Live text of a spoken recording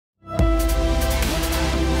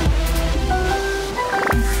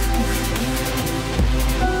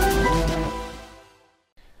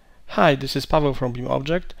Hi, this is Paweł from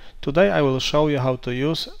BIMobject. Today I will show you how to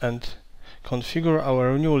use and configure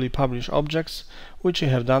our newly published objects, which we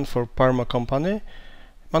have done for Purmo company,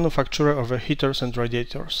 manufacturer of heaters and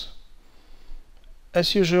radiators.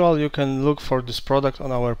 As usual, you can look for this product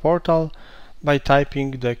on our portal by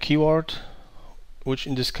typing the keyword, which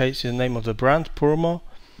in this case is the name of the brand, Purmo,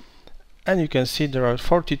 and you can see there are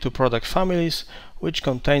 42 product families, which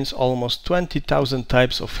contains almost 20,000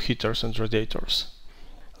 types of heaters and radiators.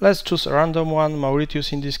 Let's choose a random one,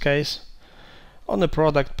 Mauritius in this case. On the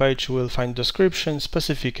product page you will find description,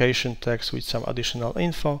 specification text with some additional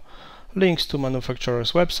info, links to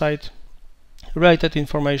manufacturer's website, related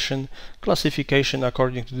information, classification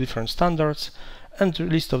according to different standards, and a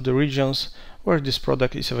list of the regions where this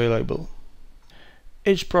product is available.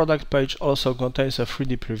 Each product page also contains a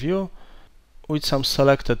 3D preview with some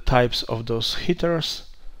selected types of those heaters.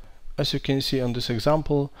 As you can see on this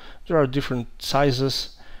example, there are different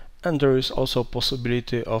sizes, and there is also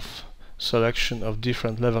possibility of selection of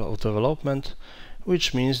different level of development,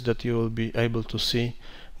 which means that you will be able to see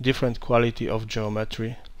different quality of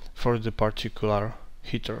geometry for the particular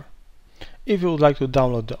heater. If you would like to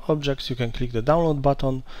download the objects, you can click the download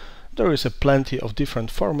button. There is a plenty of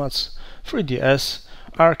different formats: 3ds,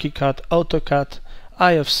 ArchiCAD, AutoCAD,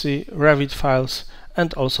 IFC, Revit files,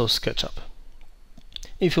 and also SketchUp.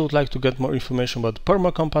 If you would like to get more information about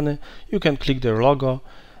Purmo company, you can click their logo,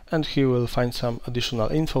 and here you will find some additional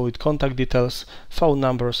info with contact details, phone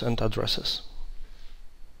numbers and addresses.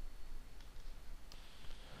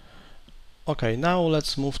 Okay, now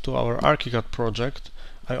let's move to our ArchiCAD project.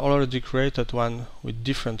 I already created one with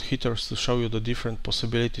different heaters to show you the different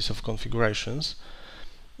possibilities of configurations.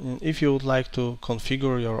 If you would like to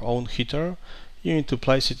configure your own heater, you need to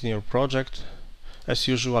place it in your project. As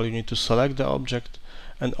usual, you need to select the object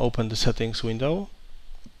and open the settings window.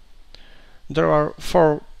 There are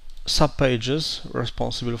 4 sub-pages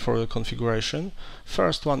responsible for the configuration.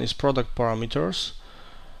 First one is product parameters,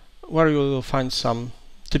 where you will find some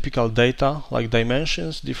typical data like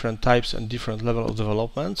dimensions, different types and different level of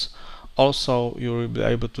developments. Also, you will be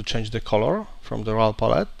able to change the color from the raw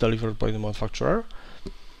palette delivered by the manufacturer.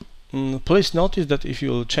 Please notice that if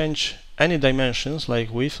you will change any dimensions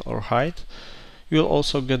like width or height, you will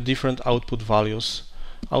also get different output values.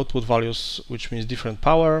 Output values, which means different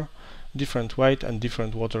power, different weight and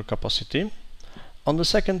different water capacity. On the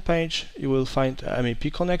second page you will find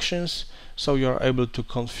MEP connections, so you are able to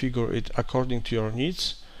configure it according to your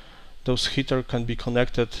needs. Those heater can be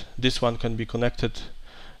connected, this one can be connected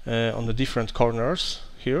on the different corners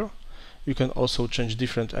here. You can also change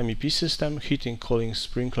different MEP system, heating, cooling,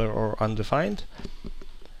 sprinkler or undefined.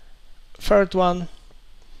 Third one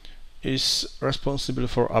is responsible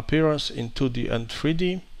for appearance in 2D and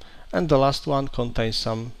 3D. And the last one contains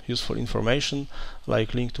some useful information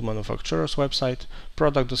like link to manufacturer's website,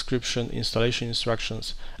 product description, installation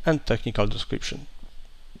instructions, and technical description.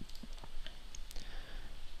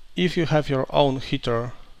 If you have your own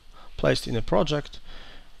heater placed in a project,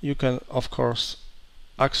 you can of course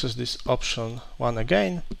access this option one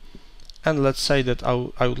again. And let's say that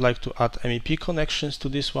I would like to add MEP connections to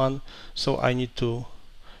this one, so I need to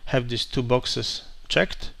have these 2 boxes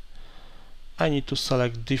checked. I need to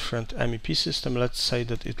select different MEP system. Let's say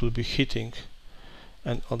that it will be heating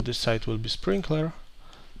and on this side will be sprinkler.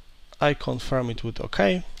 I confirm it with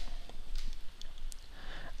OK.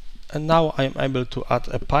 And now I'm able to add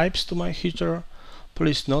pipes to my heater.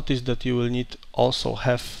 Please notice that you will need also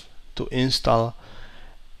have to install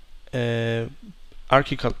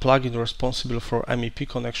ArchiCAD plugin responsible for MEP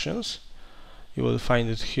connections. You will find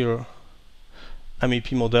it here,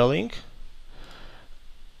 MEP modeling.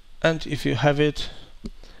 And if you have it,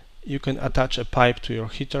 you can attach a pipe to your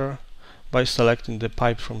heater by selecting the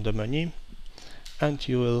pipe from the menu, and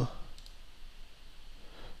you will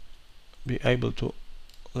be able to,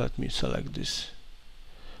 let me select this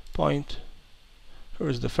point. Here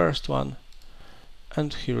is the first one,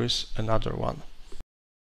 and here is another one.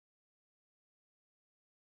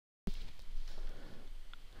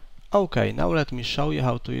 Okay, now let me show you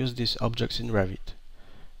how to use these objects in Revit.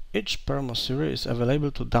 Each Purmo series is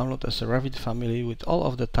available to download as a Revit family with all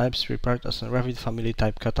of the types prepared as a Revit family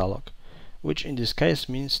type catalog, which in this case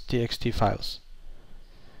means TXT files.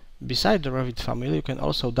 Beside the Revit family, you can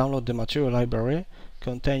also download the material library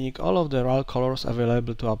containing all of the raw colors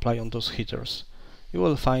available to apply on those heaters. You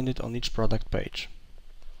will find it on each product page.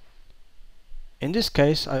 In this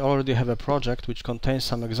case, I already have a project which contains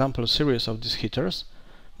some example series of these heaters,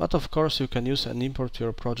 but of course you can use and import to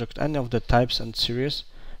your project any of the types and series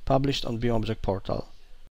published on BIMobject portal.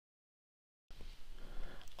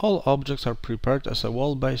 All objects are prepared as a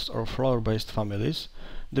wall-based or floor-based families.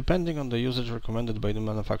 depending on the usage recommended by the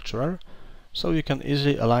manufacturer, so you can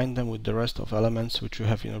easily align them with the rest of elements which you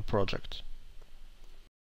have in your project.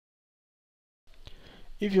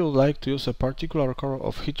 If you would like to use a particular color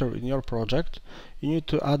of heater in your project, you need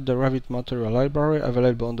to add the Revit material library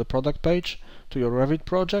available on the product page to your Revit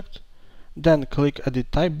project, then click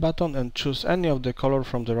Edit Type button and choose any of the color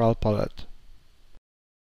from the RAL palette.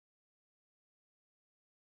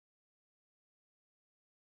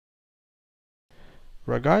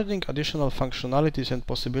 Regarding additional functionalities and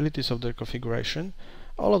possibilities of their configuration,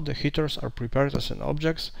 all of the heaters are prepared as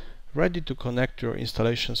objects ready to connect to your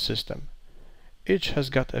installation system. Each has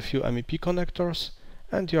got a few MEP connectors,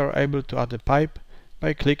 and you are able to add a pipe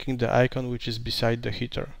by clicking the icon which is beside the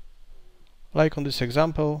heater. Like on this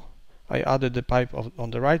example, I added the pipe on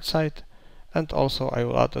the right side, and also I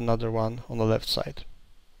will add another one on the left side.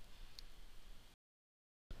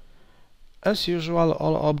 As usual,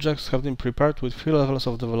 all objects have been prepared with 3 levels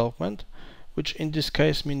of development, which in this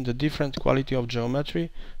case mean the different quality of geometry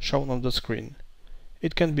shown on the screen.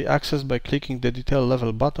 It can be accessed by clicking the Detail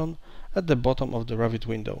Level button at the bottom of the Revit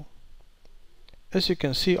window. As you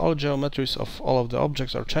can see, all geometries of all of the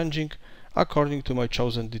objects are changing according to my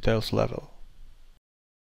chosen details level.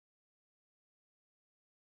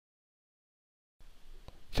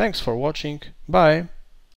 Thanks for watching, bye!